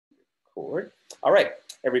Forward. All right,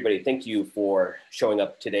 everybody, thank you for showing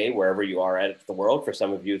up today, wherever you are at the world. For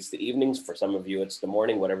some of you, it's the evenings. For some of you, it's the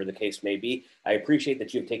morning, whatever the case may be. I appreciate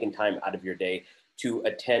that you've taken time out of your day to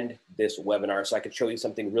attend this webinar so I could show you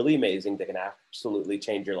something really amazing that can absolutely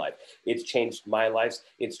change your life. It's changed my life.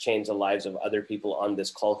 It's changed the lives of other people on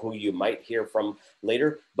this call who you might hear from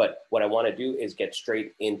later. But what I want to do is get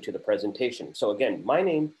straight into the presentation. So again, my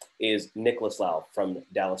name is Nicholas Lau from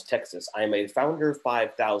Dallas, Texas. I'm a founder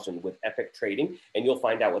 5000 with Epic Trading, and you'll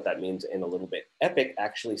find out what that means in a little bit. Epic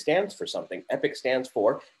actually stands for something. Epic stands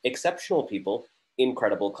for exceptional people,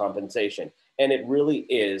 incredible compensation. And it really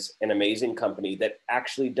is an amazing company that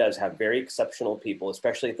actually does have very exceptional people,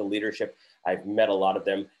 especially at the leadership. I've met a lot of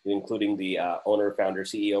them, including the owner, founder,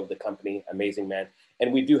 CEO of the company, amazing man.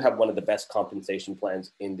 And we do have one of the best compensation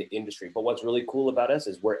plans in the industry. But what's really cool about us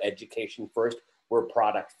is we're education first, we're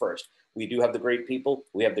product first. We do have the great people,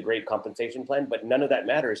 we have the great compensation plan, but none of that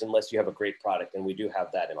matters unless you have a great product. And we do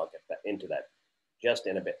have that, and I'll get into that just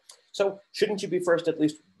in a bit. So shouldn't you be first at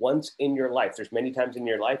least once in your life? There's many times in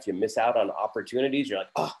your life you miss out on opportunities. You're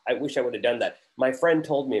like, oh, I wish I would have done that. My friend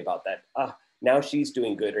told me about that. Now she's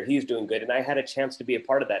doing good or he's doing good. And I had a chance to be a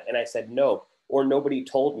part of that. And I said no, or nobody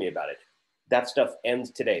told me about it. That stuff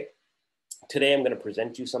ends today. Today, I'm going to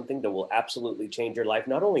present you something that will absolutely change your life,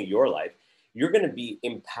 not only your life. You're going to be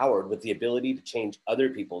empowered with the ability to change other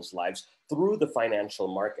people's lives through the financial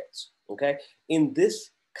markets, okay? In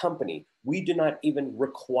this company, we do not even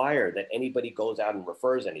require that anybody goes out and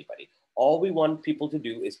refers anybody. All we want people to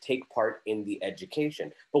do is take part in the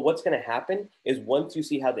education. But what's going to happen is once you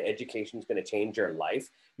see how the education is going to change your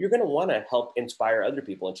life, you're going to want to help inspire other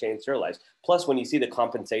people and change their lives. Plus, when you see the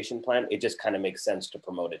compensation plan, it just kind of makes sense to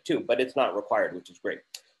promote it too, but it's not required, which is great.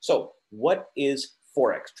 So what is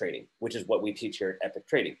Forex trading, which is what we teach here at Epic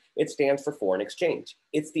Trading? It stands for foreign exchange.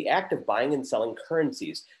 It's the act of buying and selling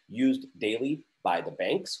currencies used daily by the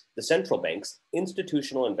banks, the central banks,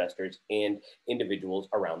 institutional investors, and individuals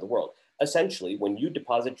around the world. Essentially, when you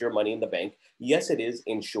deposit your money in the bank, yes, it is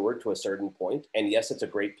insured to a certain point, and yes, it's a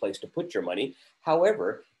great place to put your money.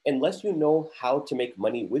 However, unless you know how to make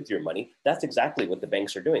money with your money, that's exactly what the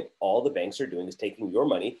banks are doing. All the banks are doing is taking your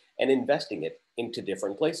money and investing it into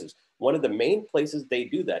different places. One of the main places they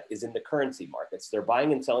do that is in the currency markets. They're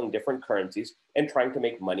buying and selling different currencies and trying to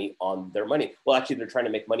make money on their money. Well, actually, they're trying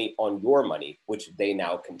to make money on your money, which they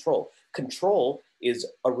now control. Control is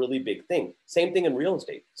a really big thing. Same thing in real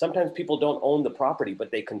estate. Sometimes people don't own the property, but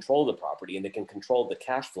they control the property and they can control the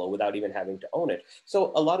cash flow without even having to own it.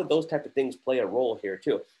 So a lot of those type of things play a role here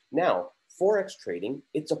too. Now, Forex trading,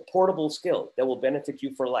 it's a portable skill that will benefit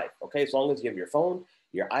you for life, okay? As long as you have your phone,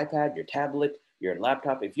 your iPad, your tablet, your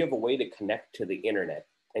laptop, if you have a way to connect to the internet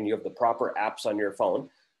and you have the proper apps on your phone,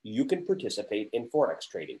 you can participate in Forex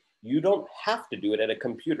trading. You don't have to do it at a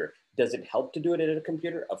computer. Does it help to do it at a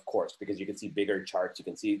computer? Of course, because you can see bigger charts, you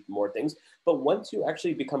can see more things. But once you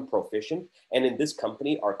actually become proficient, and in this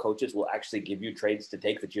company, our coaches will actually give you trades to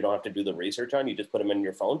take that you don't have to do the research on, you just put them in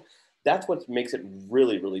your phone. That's what makes it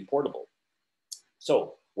really, really portable.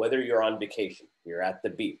 So whether you're on vacation, you're at the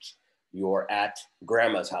beach, you're at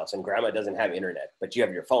grandma's house and grandma doesn't have internet, but you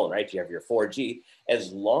have your phone, right? You have your 4G.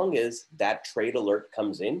 As long as that trade alert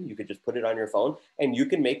comes in, you could just put it on your phone and you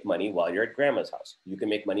can make money while you're at grandma's house. You can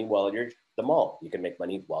make money while you're at the mall. You can make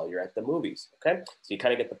money while you're at the movies, okay? So you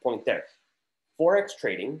kind of get the point there. Forex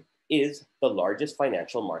trading is the largest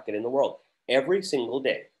financial market in the world. Every single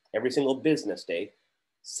day, every single business day,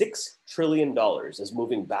 $6 trillion is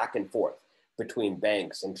moving back and forth between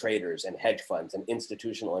banks and traders and hedge funds and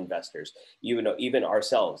institutional investors. Even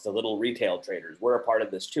ourselves, the little retail traders, we're a part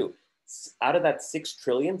of this too. Out of that 6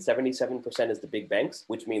 trillion, 77% is the big banks,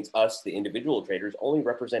 which means us, the individual traders, only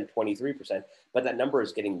represent 23%, but that number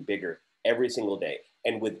is getting bigger every single day.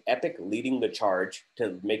 And with Epic leading the charge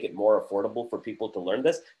to make it more affordable for people to learn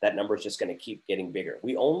this, that number is just going to keep getting bigger.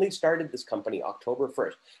 We only started this company October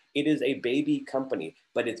 1st. It is a baby company,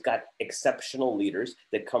 but it's got exceptional leaders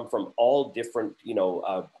that come from all different,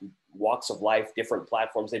 walks of life, different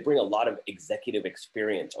platforms. They bring a lot of executive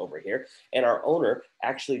experience over here. And our owner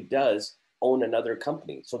actually does own another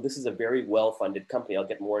company. So this is a very well-funded company. I'll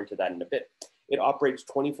get more into that in a bit. It operates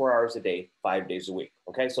 24 hours a day, 5 days a week.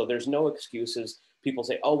 Okay, so there's no excuses. People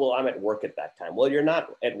say, oh, well, I'm at work at that time. Well, you're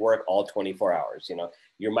not at work all 24 hours.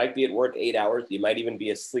 You might be at work 8 hours. You might even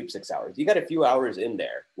be asleep 6 hours. You got a few hours in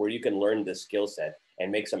there where you can learn this skill set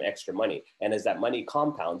and make some extra money. And as that money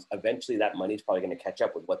compounds, eventually that money is probably going to catch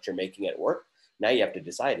up with what you're making at work. Now you have to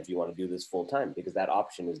decide if you want to do this full time, because that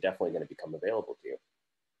option is definitely going to become available to you.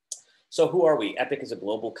 So who are we? Epic is a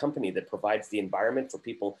global company that provides the environment for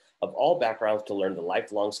people of all backgrounds to learn the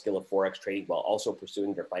lifelong skill of Forex trading while also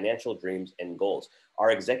pursuing their financial dreams and goals.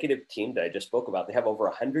 Our executive team that I just spoke about, they have over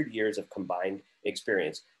 100 years of combined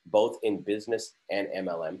experience, both in business and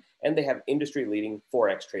MLM, and they have industry-leading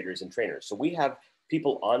Forex traders and trainers. So we have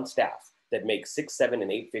people on staff that make 6, 7,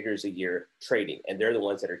 and 8 figures a year trading, and they're the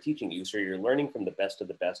ones that are teaching you. So you're learning from the best of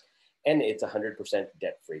the best, and it's a 100%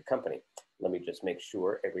 debt-free company. Let me just make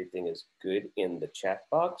sure everything is good in the chat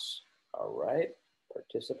box. All right,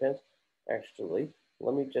 participants. Actually,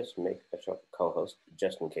 let me just make a co-host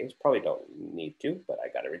just in case. Probably don't need to, but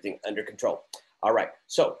I got everything under control. All right,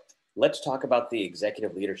 so let's talk about the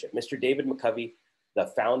executive leadership. Mr. David McCovey, the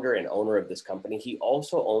founder and owner of this company, he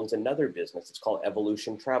also owns another business. It's called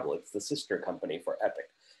Evolution Travel. It's the sister company for Epic.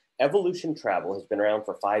 Evolution Travel has been around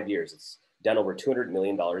for 5 years. It's done over $200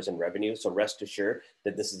 million in revenue. So rest assured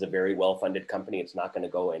that this is a very well-funded company. It's not going to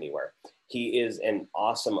go anywhere. He is an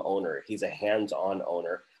awesome owner. He's a hands-on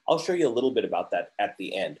owner. I'll show you a little bit about that at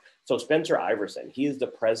the end. So Spencer Iverson, he is the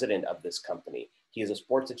president of this company. He is a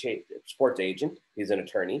sports agent. He's an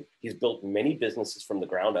attorney. He's built many businesses from the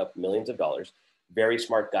ground up, millions of dollars. Very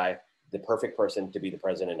smart guy, the perfect person to be the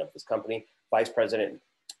president of this company. Vice President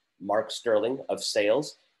Mark Sterling of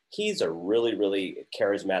sales. He's a really, really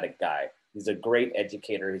charismatic guy. He's a great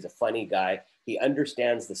educator. He's a funny guy. He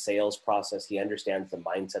understands the sales process. He understands the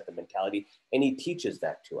mindset, the mentality, and he teaches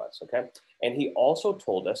that to us, okay? And he also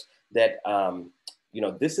told us that,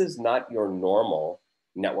 this is not your normal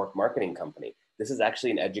network marketing company. This is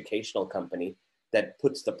actually an educational company that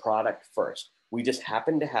puts the product first. We just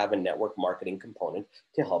happen to have a network marketing component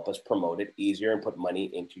to help us promote it easier and put money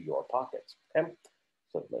into your pockets, okay?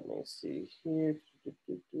 So let me see here.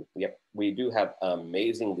 Yep, we do have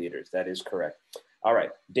amazing leaders. That is correct. All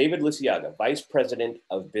right, David Lisiaga, Vice President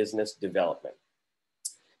of Business Development.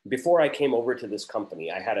 Before I came over to this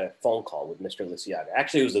company, I had a phone call with Mr. Lisiaga.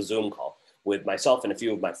 Actually, it was a Zoom call with myself and a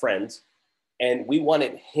few of my friends, and we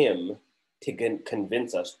wanted him to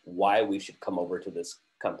convince us why we should come over to this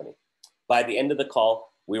company. By the end of the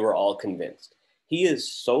call, we were all convinced. He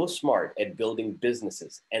is so smart at building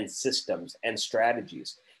businesses and systems and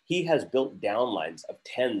strategies. He has built downlines of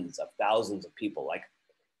tens of thousands of people, like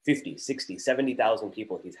 50, 60, 70,000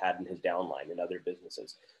 people he's had in his downline in other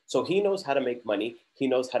businesses. So he knows how to make money. He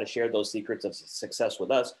knows how to share those secrets of success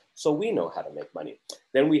with us, so we know how to make money.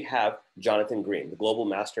 Then we have Jonathan Green, the Global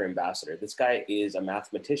Master Ambassador. This guy is a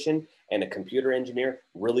mathematician and a computer engineer,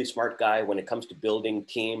 really smart guy when it comes to building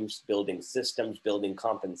teams, building systems, building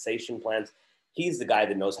compensation plans. He's the guy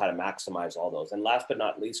that knows how to maximize all those. And last but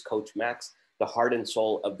not least, Coach Max, the heart and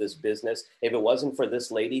soul of this business. If it wasn't for this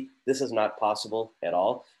lady, this is not possible at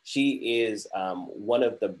all. She is one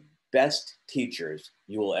of the best teachers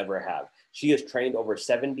you will ever have. She has trained over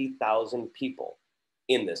 70,000 people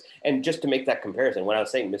in this. And just to make that comparison, when I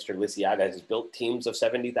was saying Mr. Lisiaga has built teams of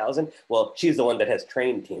 70,000, well, she's the one that has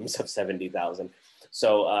trained teams of 70,000.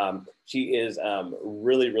 So she is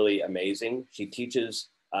really, really amazing. She teaches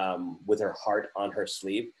with her heart on her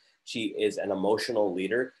sleeve. She is an emotional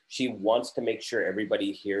leader. She wants to make sure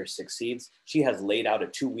everybody here succeeds. She has laid out a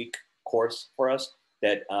 2-week course for us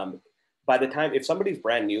that by the time, if somebody's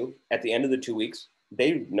brand new, at the end of the 2 weeks,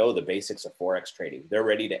 they know the basics of Forex trading. They're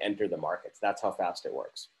ready to enter the markets. That's how fast it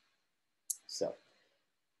works. So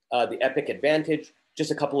the Epic Advantage, just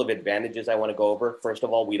a couple of advantages I want to go over. First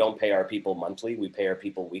of all, we don't pay our people monthly. We pay our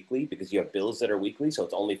people weekly because you have bills that are weekly. So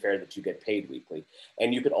it's only fair that you get paid weekly.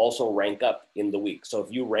 And you could also rank up in the week. So if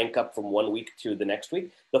you rank up from 1 week to the next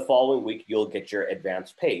week, the following week, you'll get your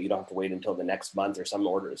advanced pay. You don't have to wait until the next month or some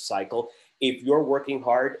order cycle. If you're working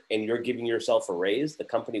hard and you're giving yourself a raise, the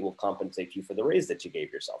company will compensate you for the raise that you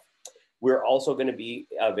gave yourself. We're also going to be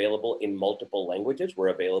available in multiple languages. We're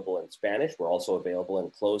available in Spanish. We're also available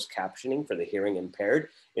in closed captioning for the hearing impaired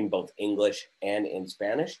in both English and in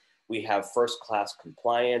Spanish. We have first-class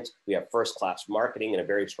compliance. We have first-class marketing and a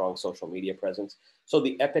very strong social media presence. So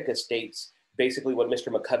the Epic Estates, basically what Mr.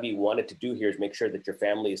 McCovey wanted to do here is make sure that your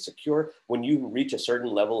family is secure. When you reach a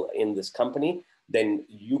certain level in this company, then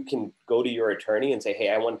you can go to your attorney and say, hey,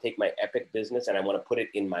 I want to take my Epic business and I want to put it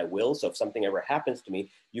in my will. So if something ever happens to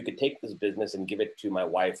me, you could take this business and give it to my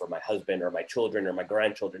wife or my husband or my children or my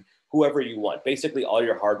grandchildren, whoever you want. Basically, all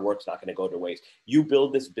your hard work's not going to go to waste. You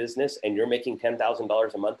build this business and you're making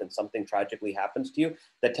 $10,000 a month and something tragically happens to you,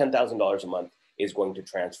 that $10,000 a month is going to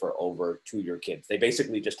transfer over to your kids. They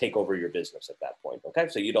basically just take over your business at that point, okay?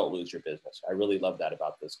 So you don't lose your business. I really love that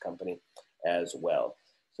about this company as well.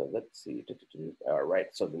 So let's see. All right,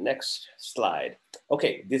 so the next slide.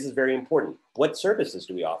 Okay, this is very important. What services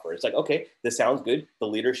do we offer? It's like, okay, this sounds good. The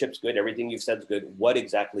leadership's good. Everything you've said is good. What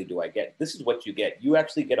exactly do I get? This is what you get. You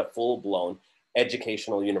actually get a full-blown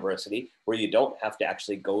educational university where you don't have to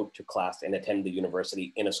actually go to class and attend the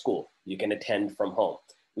university in a school. You can attend from home.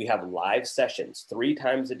 We have live sessions 3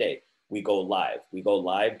 times a day. We go live. We go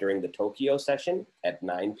live during the Tokyo session at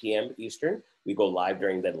 9 p.m. Eastern. We go live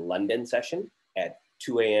during the London session at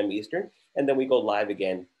 2 a.m. Eastern. And then we go live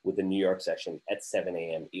again with the New York session at 7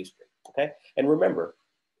 a.m. Eastern, okay? And remember,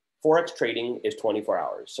 Forex trading is 24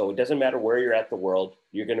 hours. So it doesn't matter where you're at the world,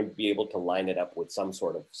 you're gonna be able to line it up with some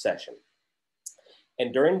sort of session.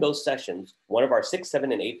 And during those sessions, one of our 6,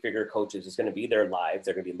 7, and 8-figure coaches is going to be there live.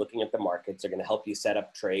 They're going to be looking at the markets. They're going to help you set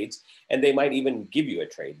up trades. And they might even give you a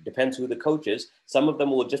trade. Depends who the coach is. Some of them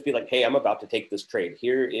will just be like, hey, I'm about to take this trade.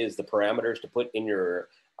 Here is the parameters to put in your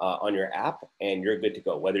on your app, and you're good to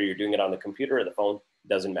go. Whether you're doing it on the computer or the phone,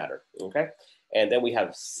 doesn't matter, okay? And then we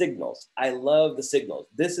have signals. I love the signals.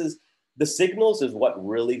 The signals is what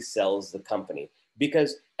really sells the company,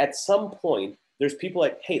 because at some point, there's people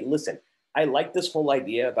like, hey, listen, I like this whole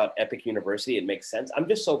idea about Epic University. It makes sense. I'm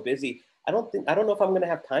just so busy. I don't know if I'm going to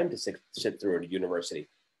have time to sit through a university.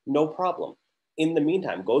 No problem. In the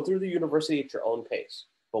meantime, go through the university at your own pace.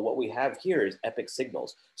 But what we have here is Epic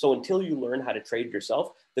Signals. So until you learn how to trade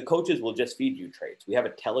yourself, the coaches will just feed you trades. We have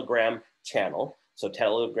a Telegram channel. So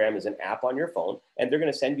Telegram is an app on your phone, and they're going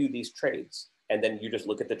to send you these trades. And then you just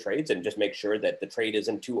look at the trades and just make sure that the trade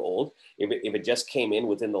isn't too old. If it just came in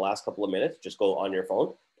within the last couple of minutes, just go on your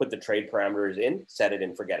phone, put the trade parameters in, set it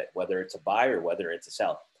and forget it, whether it's a buy or whether it's a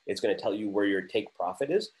sell. It's going to tell you where your take profit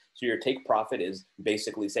is. So your take profit is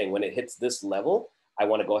basically saying when it hits this level, I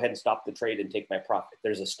want to go ahead and stop the trade and take my profit.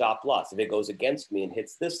 There's a stop loss. If it goes against me and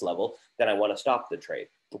hits this level, then I want to stop the trade.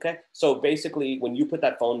 Okay. So basically, when you put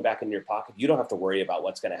that phone back in your pocket, you don't have to worry about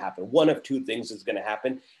what's going to happen. One of 2 things is going to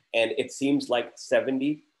happen. And it seems like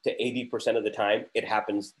 70 to 80% of the time, it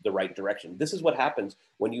happens the right direction. This is what happens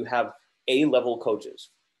when you have A-level coaches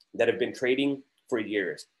that have been trading for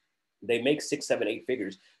years. They make 6, 7, 8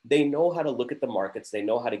 figures. They know how to look at the markets. They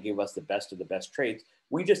know how to give us the best of the best trades.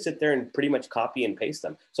 We just sit there and pretty much copy and paste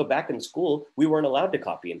them. So back in school, we weren't allowed to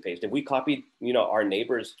copy and paste. If we copied, our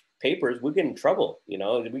neighbors' papers, we get in trouble.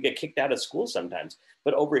 We get kicked out of school sometimes.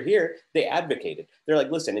 But over here, they advocated. They're like,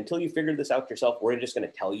 listen, until you figure this out yourself, we're just going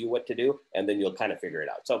to tell you what to do, and then you'll kind of figure it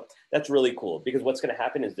out. So that's really cool, because what's going to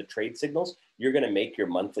happen is the trade signals, you're going to make your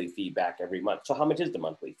monthly fee back every month. So how much is the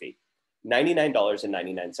monthly fee?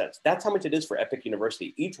 $99.99. That's how much it is for Epic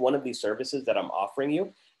University. Each one of these services that I'm offering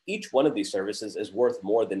you, each one of these services is worth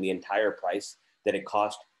more than the entire price that it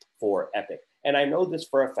cost for Epic. And I know this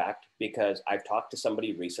for a fact because I've talked to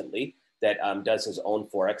somebody recently that does his own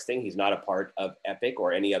Forex thing. He's not a part of Epic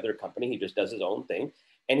or any other company. He just does his own thing.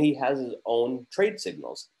 And he has his own trade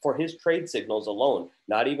signals. For his trade signals alone,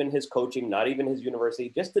 not even his coaching, not even his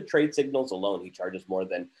university, just the trade signals alone, he charges more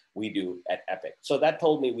than we do at Epic. So that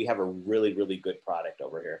told me we have a really, really good product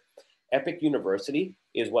over here. Epic University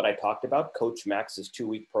is what I talked about, Coach Max's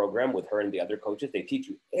 2-week program with her and the other coaches. They teach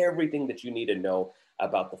you everything that you need to know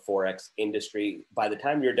about the Forex industry by the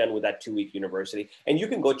time you're done with that 2-week university. And you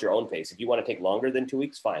can go at your own pace. If you want to take longer than 2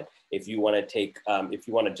 weeks, fine. If you want to take, if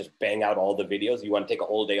you want to just bang out all the videos, you want to take a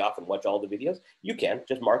whole day off and watch all the videos, you can.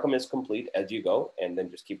 Just mark them as complete as you go and then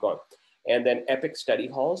just keep going. And then Epic Study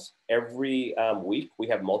Halls, every week, we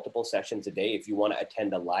have multiple sessions a day if you want to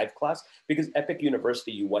attend a live class, because Epic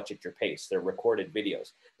University, you watch at your pace. They're recorded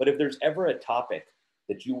videos. But if there's ever a topic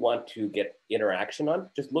that you want to get interaction on,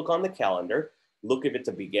 just look on the calendar, look if it's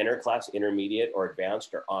a beginner class, intermediate, or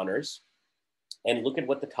advanced, or honors, and look at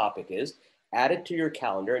what the topic is, add it to your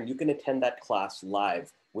calendar, and you can attend that class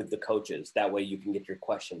live with the coaches. That way you can get your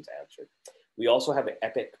questions answered. We also have an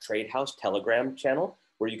Epic Trade House Telegram channel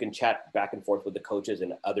where you can chat back and forth with the coaches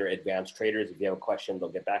and other advanced traders. If you have a question, they'll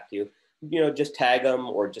get back to you. Just tag them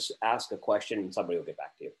or just ask a question and somebody will get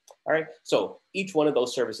back to you. All right. So each one of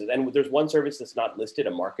those services, and there's one service that's not listed,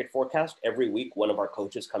 a market forecast. Every week, one of our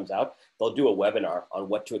coaches comes out. They'll do a webinar on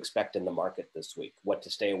what to expect in the market this week, what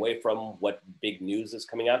to stay away from, what big news is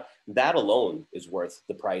coming out. That alone is worth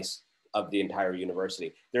the price of the entire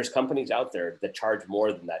university. There's companies out there that charge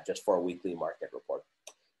more than that just for a weekly market report.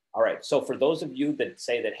 All right. So for those of you that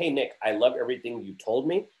say that, hey, Nick, I love everything you told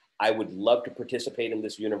me. I would love to participate in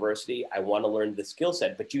this university. I want to learn the skill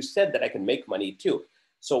set, but you said that I can make money too.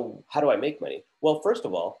 So how do I make money? Well, first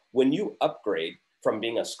of all, when you upgrade from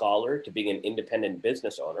being a scholar to being an independent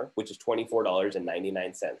business owner, which is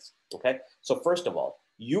 $24.99, okay? So first of all,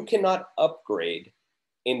 you cannot upgrade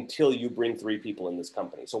until you bring 3 people in this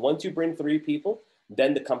company. So once you bring 3 people,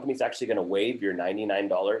 then the company's actually going to waive your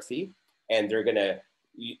 $99 fee, and they're going to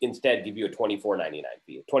instead give you a $24.99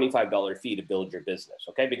 fee, a $25 fee to build your business,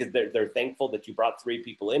 okay? Because they're thankful that you brought 3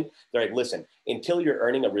 people in. They're like, listen, until you're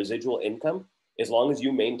earning a residual income, as long as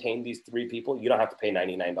you maintain these 3 people, you don't have to pay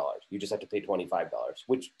 $99. You just have to pay $25,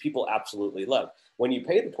 which people absolutely love. When you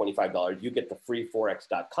pay the $25, you get the free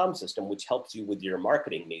forex.com system, which helps you with your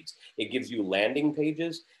marketing needs. It gives you landing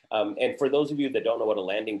pages. And for those of you that don't know what a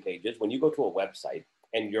landing page is, when you go to a website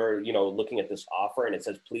and you're looking at this offer and it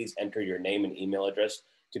says, please enter your name and email address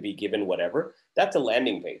to be given whatever, that's a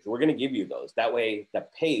landing page. We're going to give you those. That way the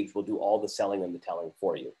page will do all the selling and the telling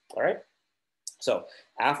for you. All right. So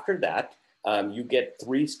after that, you get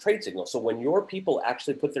 3 trade signals. So when your people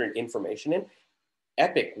actually put their information in,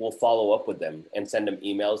 Epic will follow up with them and send them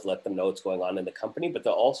emails, let them know what's going on in the company, but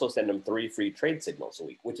they'll also send them 3 free trade signals a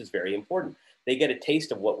week, which is very important. They get a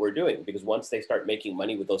taste of what we're doing, because once they start making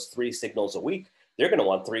money with those 3 signals a week, they're going to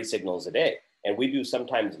want 3 signals a day. And we do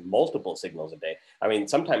sometimes multiple signals a day. I mean,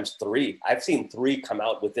 sometimes 3. I've seen 3 come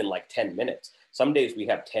out within like 10 minutes. Some days we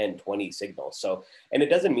have 10, 20 signals. So, and it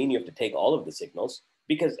doesn't mean you have to take all of the signals,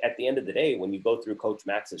 because at the end of the day, when you go through Coach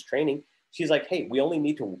Max's training, she's like, hey, we only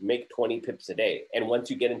need to make 20 pips a day. And once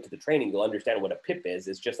you get into the training, you'll understand what a pip is.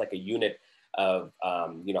 It's just like a unit of,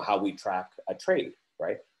 how we track a trade,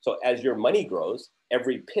 right? So as your money grows,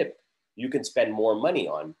 every pip you can spend more money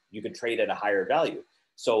on, you can trade at a higher value.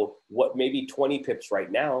 So what maybe 20 pips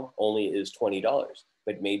right now only is $20,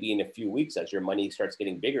 but maybe in a few weeks, as your money starts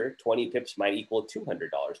getting bigger, 20 pips might equal $200.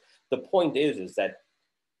 The point is that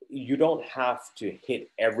you don't have to hit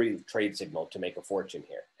every trade signal to make a fortune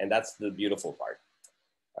here. And that's the beautiful part.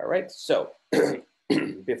 All right, so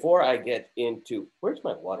before I get into, where's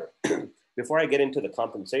my water? Before I get into the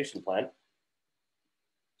compensation plan,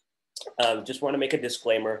 just want to make a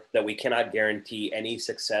disclaimer that we cannot guarantee any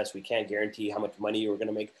success. We can't guarantee how much money you're going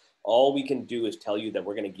to make. All we can do is tell you that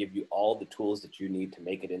we're going to give you all the tools that you need to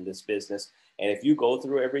make it in this business. And if you go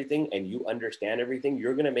through everything and you understand everything,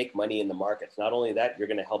 you're going to make money in the markets. Not only that, you're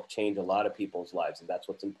going to help change a lot of people's lives. And that's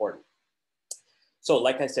what's important. So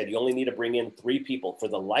like I said, you only need to bring in 3 people for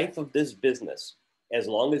the life of this business. As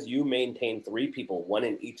long as you maintain 3 people, 1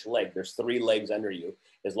 in each leg, there's 3 legs under you.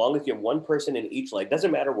 As long as you have 1 person in each leg,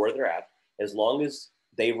 doesn't matter where they're at, as long as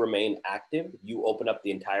they remain active, you open up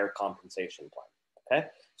the entire compensation plan, okay?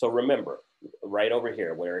 So remember, right over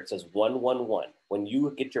here where it says 111, when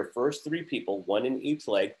you get your first 3 people, 1 in each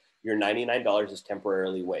leg, your $99 is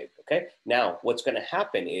temporarily waived, okay? Now, what's gonna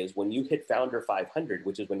happen is when you hit Founder 500,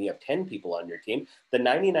 which is when you have 10 people on your team, the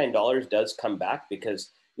 $99 does come back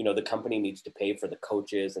because the company needs to pay for the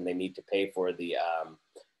coaches and they need to pay for the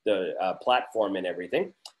platform and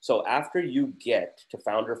everything. So after you get to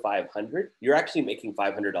Founder 500, you're actually making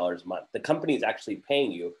 $500 a month. The company is actually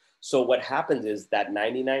paying you. So what happens is that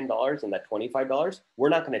 $99 and that $25, we're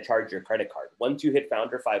not going to charge your credit card. Once you hit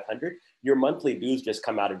Founder 500, your monthly dues just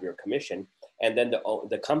come out of your commission. And then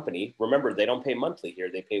the company, remember, they don't pay monthly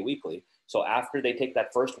here, they pay weekly. So after they take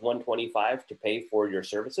that first 125 to pay for your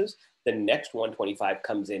services, the next 125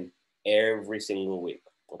 comes in every single week,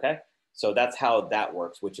 okay? So that's how that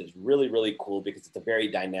works, which is really, really cool because it's a very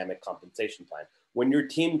dynamic compensation plan. When your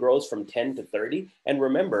team grows from 10 to 30, and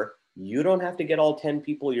remember, you don't have to get all 10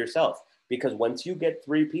 people yourself, because once you get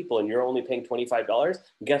 3 people and you're only paying $25,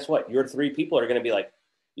 guess what? Your 3 people are going to be like,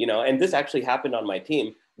 and this actually happened on my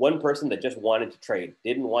team. One person that just wanted to trade,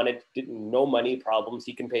 no money problems.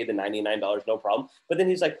 He can pay the $99, no problem. But then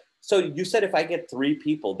he's like, so you said if I get 3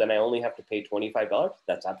 people, then I only have to pay $25?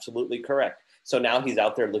 That's absolutely correct. So now he's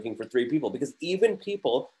out there looking for 3 people, because even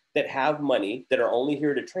people that have money that are only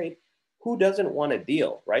here to trade, who doesn't want a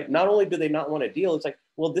deal, right? Not only do they not want a deal, it's like,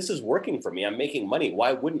 well, this is working for me. I'm making money.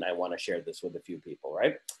 Why wouldn't I want to share this with a few people,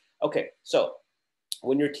 right? Okay, so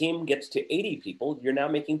when your team gets to 80 people, you're now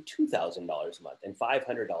making $2,000 a month and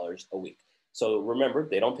 $500 a week. So remember,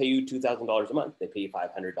 they don't pay you $2,000 a month. They pay you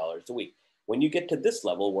 $500 a week. When you get to this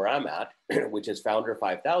level where I'm at, which is Founder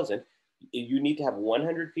 5,000, you need to have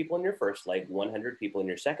 100 people in your first leg, 100 people in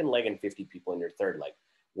your second leg, and 50 people in your third leg.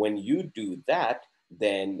 When you do that,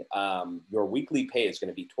 then your weekly pay is going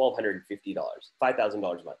to be $1,250, $5,000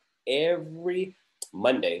 a month. Every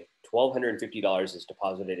Monday, $1,250 is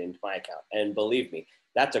deposited into my account. And believe me,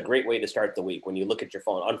 that's a great way to start the week. When you look at your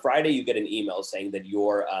phone, on Friday, you get an email saying that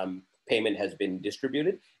your payment has been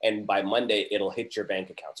distributed. And by Monday, it'll hit your bank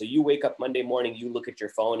account. So you wake up Monday morning, you look at your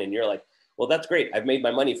phone and you're like, well, that's great. I've made my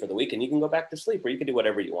money for the week, and you can go back to sleep, or you can do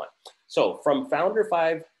whatever you want. So from Founder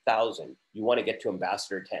 5,000, you want to get to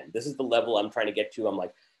Ambassador 10. This is the level I'm trying to get to. I'm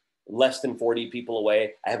like less than 40 people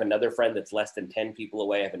away. I have another friend that's less than 10 people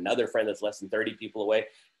away. I have another friend that's less than 30 people away.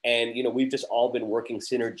 And, we've just all been working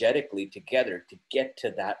synergetically together to get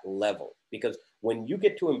to that level. Because when you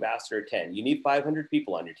get to Ambassador 10, you need 500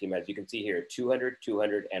 people on your team. As you can see here, 200,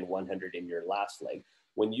 200, and 100 in your last leg.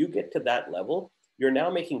 When you get to that level, you're now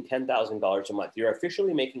making $10,000 a month. You're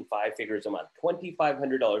officially making 5 figures a month.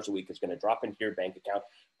 $2,500 a week is going to drop into your bank account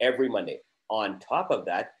every Monday. On top of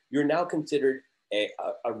that, you're now considered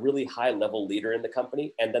a really high level leader in the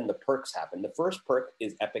company. And then the perks happen. The first perk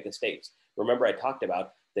is Epic Estates. Remember, I talked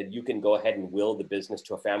about that you can go ahead and will the business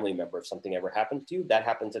to a family member if something ever happens to you. That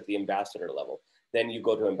happens at the ambassador level. Then you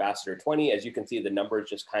go to Ambassador 20. As you can see, the numbers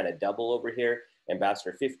just kind of double over here.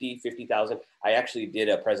 Ambassador 50, 50,000. I actually did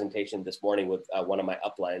a presentation this morning with one of my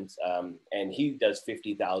uplines, and he does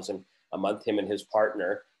 50,000 a month, him and his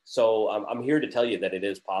partner. So I'm here to tell you that it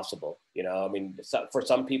is possible. I mean, for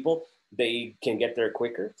some people, they can get there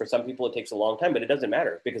quicker. For some people, it takes a long time, but it doesn't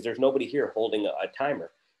matter because there's nobody here holding a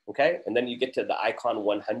timer. Okay. And then you get to the Icon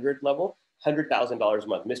 100 level, $100,000 a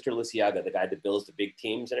month. Mr. Lisiaga, the guy that builds the big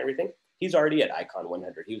teams and everything, he's already at Icon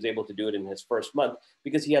 100. He was able to do it in his first month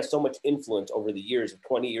because he has so much influence over the years of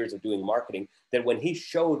 20 years of doing marketing that when he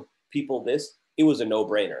showed people this, it was a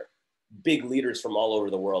no-brainer. Big leaders from all over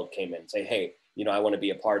the world came in and say, hey, I want to be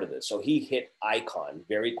a part of this. So he hit Icon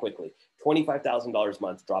very quickly. $25,000 a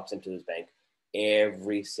month drops into his bank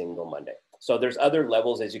every single Monday. So there's other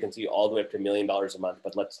levels, as you can see, all the way up to $1 million a month,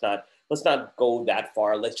 but let's not go that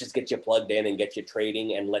far. Let's just get you plugged in and get you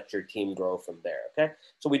trading and let your team grow from there, okay?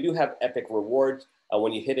 So we do have epic rewards.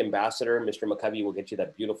 When you hit Ambassador, Mr. McCovey will get you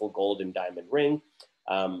that beautiful gold and diamond ring.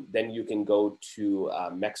 Then you can go to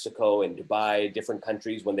Mexico and Dubai, different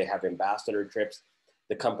countries when they have ambassador trips.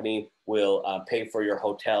 The company will pay for your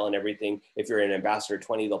hotel and everything. If you're an Ambassador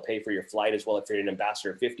 20, they'll pay for your flight as well. If you're an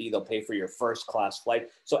Ambassador 50, they'll pay for your first class flight.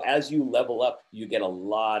 So as you level up, you get a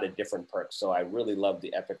lot of different perks. So I really love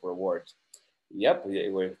the epic rewards. Yep,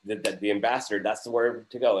 the ambassador, that's the word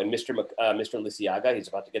to go. And Mr. Lisiaga, he's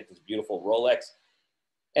about to get this beautiful Rolex.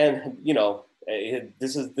 And,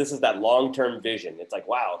 this is that long-term vision. It's like,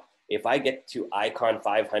 wow, if I get to Icon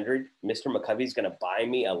 500, Mr. McCovey's going to buy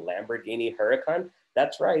me a Lamborghini Huracan.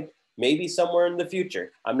 That's right. Maybe somewhere in the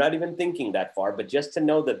future. I'm not even thinking that far, but just to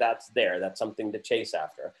know that that's there, that's something to chase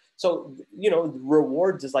after. So,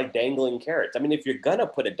 rewards is like dangling carrots. I mean, if you're going to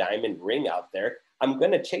put a diamond ring out there, I'm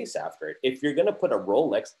going to chase after it. If you're going to put a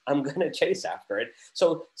Rolex, I'm going to chase after it.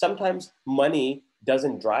 So sometimes money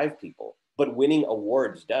doesn't drive people, but winning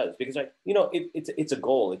awards does, because it's a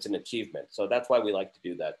goal, it's an achievement. So that's why we like to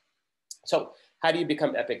do that. So how do you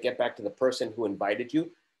become epic? Get back to the person who invited you.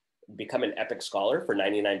 Become an epic scholar for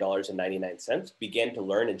 $99.99. Begin to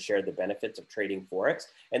learn and share the benefits of trading Forex.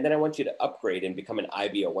 And then I want you to upgrade and become an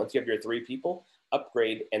IBO. Once you have your 3 people,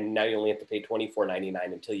 upgrade, and now you only have to pay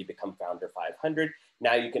 $24.99 until you become founder 500.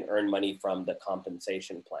 Now you can earn money from the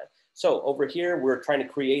compensation plan. So over here, we're trying to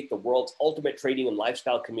create the world's ultimate trading and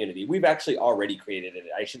lifestyle community. We've actually already created it.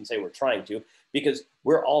 I shouldn't say we're trying to, because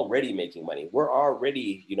we're already making money. We're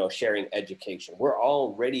already, sharing education. We're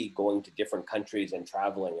already going to different countries and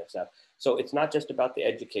traveling and stuff. So it's not just about the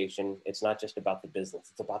education. It's not just about the business.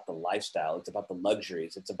 It's about the lifestyle. It's about the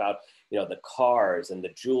luxuries. It's about, the cars and the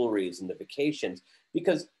jewelries and the vacations.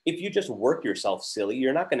 Because if you just work yourself silly,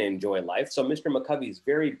 you're not going to enjoy life. So Mr. McCovey is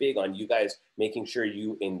very big on you guys making sure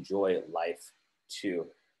you enjoy life too.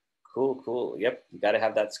 Cool. Yep, you got to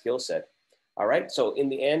have that skill set. All right, so in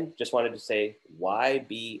the end, just wanted to say, why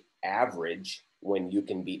be average when you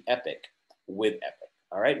can be epic with Epic?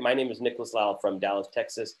 All right, my name is Nicholas Lau from Dallas,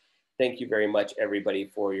 Texas. Thank you very much, everybody,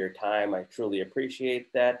 for your time. I truly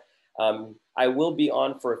appreciate that. I will be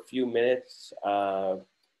on for a few minutes.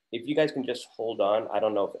 If you guys can just hold on. I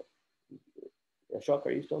don't know if, Ashok,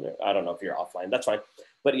 are you still there? I don't know if you're offline. That's fine.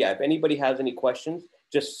 But yeah, if anybody has any questions,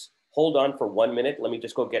 just hold on for 1 minute. Let me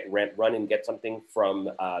just go run and get something from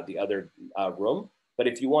the other room. But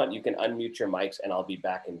if you want, you can unmute your mics and I'll be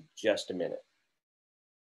back in just a minute.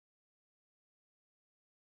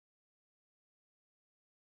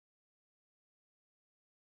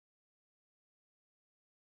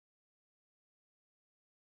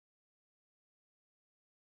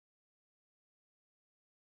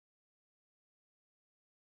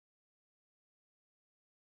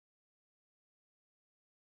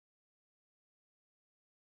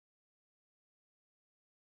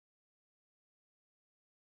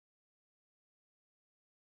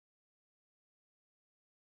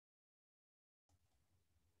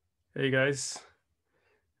 Hey guys,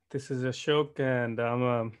 this is Ashok and I'm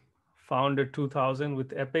a founder 2000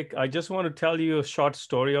 with Epic. I just want to tell you a short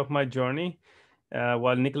story of my journey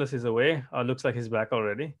while Nicholas is away. Looks like he's back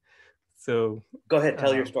already. So go ahead,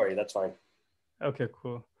 tell your story. That's fine. Okay,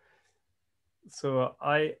 cool. So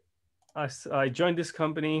I joined this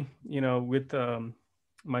company, with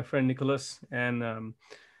my friend Nicholas and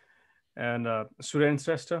Suren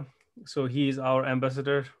Srestha. So he is our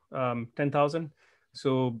ambassador, 10,000.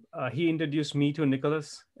 So he introduced me to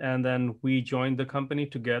Nicholas, and then we joined the company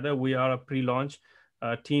together. We are a pre-launch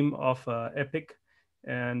team of Epic,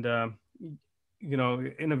 and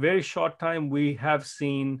in a very short time, we have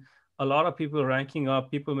seen a lot of people ranking up.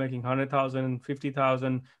 People making 100,000,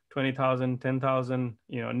 50,000, 20,000, 10,000.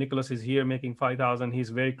 Nicholas is here making 5,000. He's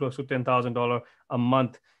very close to $10,000 a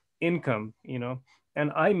month income.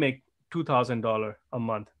 And I make $2,000 a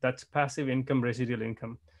month. That's passive income, residual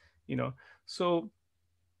income. So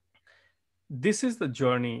this is the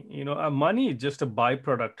journey. Money is just a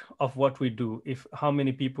byproduct of what we do. If how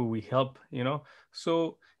many people we help.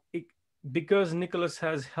 So it, because Nicholas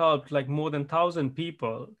has helped like more than 1,000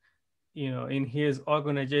 people, in his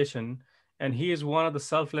organization, and he is one of the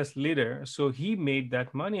selfless leader, so he made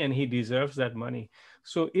that money and he deserves that money.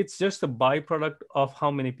 So it's just a byproduct of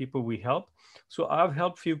how many people we help. So I've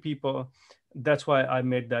helped few people, that's why I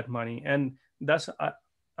made that money. And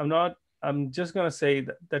I'm not I'm just going to say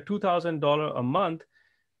that the $2,000 a month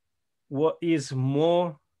is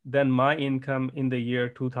more than my income in the year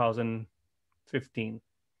 2015.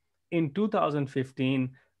 In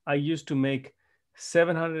 2015, I used to make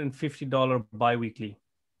 $750 biweekly.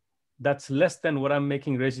 That's less than what I'm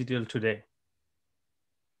making residual today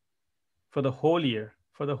for the whole year.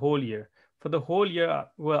 For the whole year. For the whole year,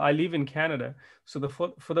 well, I live in Canada. So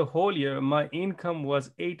for the whole year, my income was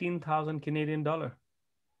 18,000 Canadian dollar.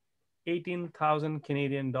 18,000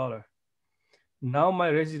 Canadian dollar. Now my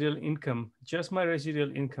residual income, just my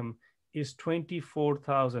residual income, is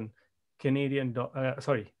 24,000 American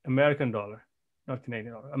dollar, not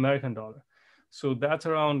Canadian dollar, American dollar. So that's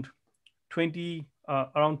around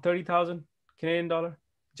around 30,000 Canadian dollar,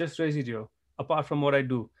 just residual, apart from what I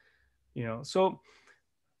do. So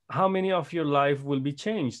how many of your life will be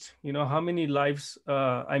changed? How many lives?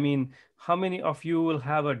 How many of you will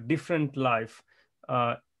have a different life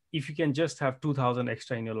if you can just have 2,000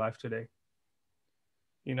 extra in your life today?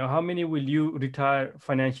 How many will you retire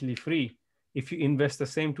financially free if you invest the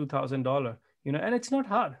same $2,000? And it's not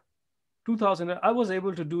hard. 2,000. I was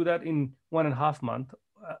able to do that in 1.5 months.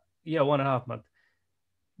 1.5 months,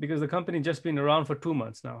 because the company just been around for 2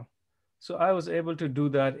 months now. So I was able to do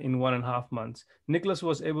that in 1.5 months. Nicholas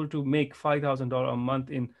was able to make $5,000 a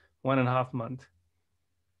month in 1.5 months.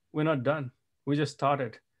 We're not done. We just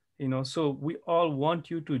started. So we all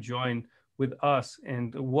want you to join with us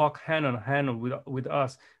and walk hand on hand with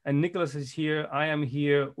us. And Nicholas is here. I am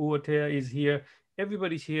here. Uatea is here.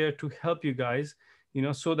 Everybody's here to help you guys,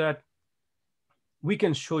 so that we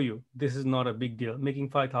can show you this is not a big deal. Making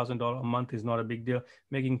 $5,000 a month is not a big deal.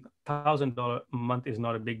 Making $1,000 a month is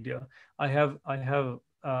not a big deal. I have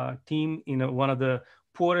a team in one of the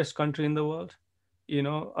poorest country in the world.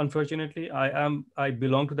 Unfortunately, I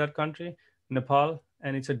belong to that country, Nepal,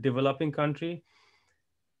 and it's a developing country.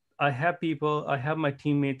 I have my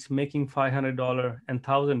teammates making $500 and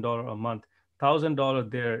 $1,000 a month.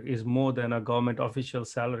 $1,000 there is more than a government official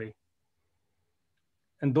salary.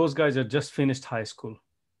 And those guys are just finished high school.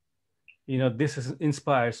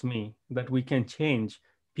 Inspires me that we can change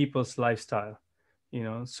people's lifestyle.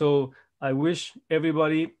 So I wish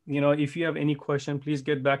everybody, if you have any question, please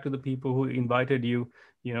get back to the people who invited you,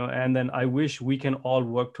 and then I wish we can all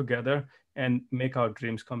work together and make our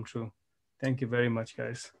dreams come true. Thank you very much,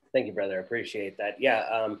 guys. Thank you, brother. I appreciate that.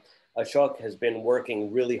 Yeah, Ashok has been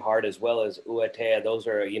working really hard, as well as Uatea. Those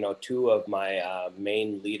are, two of my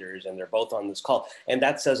main leaders, and they're both on this call. And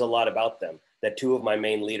that says a lot about them, that two of my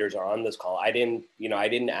main leaders are on this call. I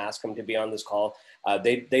didn't ask them to be on this call.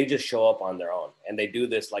 They just show up on their own, and they do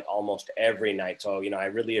this like almost every night. So, I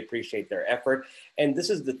really appreciate their effort. And this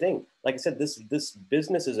is the thing, like I said, this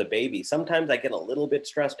business is a baby. Sometimes I get a little bit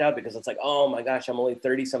stressed out because it's like, oh my gosh, I'm only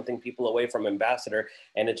 30 something people away from ambassador.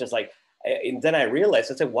 And it's just like, and then I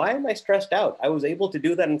realized, I said, why am I stressed out? I was able to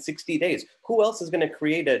do that in 60 days. Who else is going to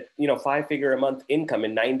create a 5-figure a month income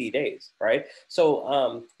in 90 days, right?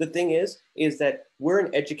 So the thing is that we're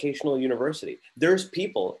an educational university. There's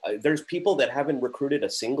people that haven't recruited a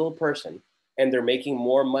single person, and they're making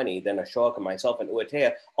more money than Ashok and myself and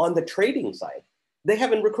Uatea on the trading side. They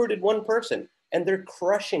haven't recruited one person, and they're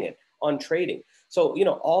crushing it on trading. So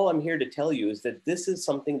all I'm here to tell you is that this is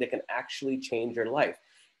something that can actually change your life.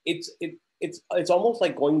 It's almost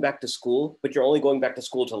like going back to school, but you're only going back to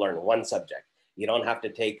school to learn one subject. You don't have to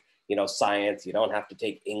take, science. You don't have to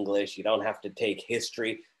take English. You don't have to take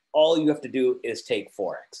history. all you have to do is take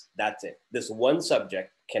Forex. That's it. This one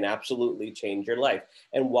subject can absolutely change your life.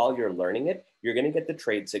 And while you're learning it, you're going to get the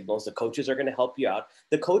trade signals. The coaches are going to help you out.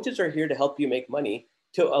 The coaches are here to help you make money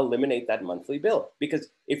to eliminate that monthly bill. Because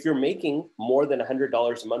if you're making more than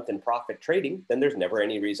 $100 a month in profit trading, then there's never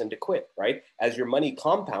any reason to quit, right? As your money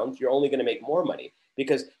compounds, you're only going to make more money.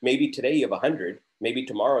 Because maybe today you have 100, maybe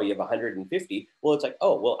tomorrow you have 150. Well, it's like,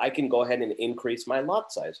 oh, well, I can go ahead and increase my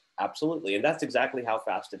lot size. Absolutely. And that's exactly how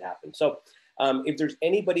fast it happens. So if there's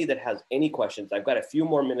anybody that has any questions, I've got a few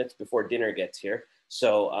more minutes before dinner gets here.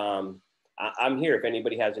 So I'm here if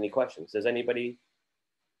anybody has any questions. Does anybody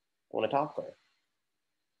want to talk? Or?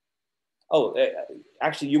 Oh,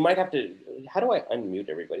 actually, you might have to, how do I unmute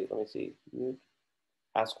everybody? Let me see. Mute,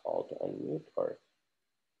 ask all to unmute or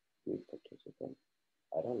mute participant.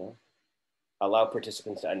 I don't know. Allow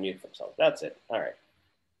participants to unmute themselves. That's it. All right.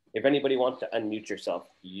 If anybody wants to unmute yourself,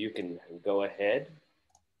 you can go ahead.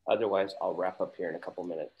 Otherwise, I'll wrap up here in a couple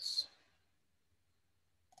minutes.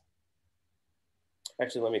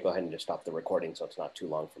 Actually, let me go ahead and just stop the recording so it's not too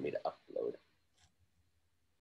long for me to upload.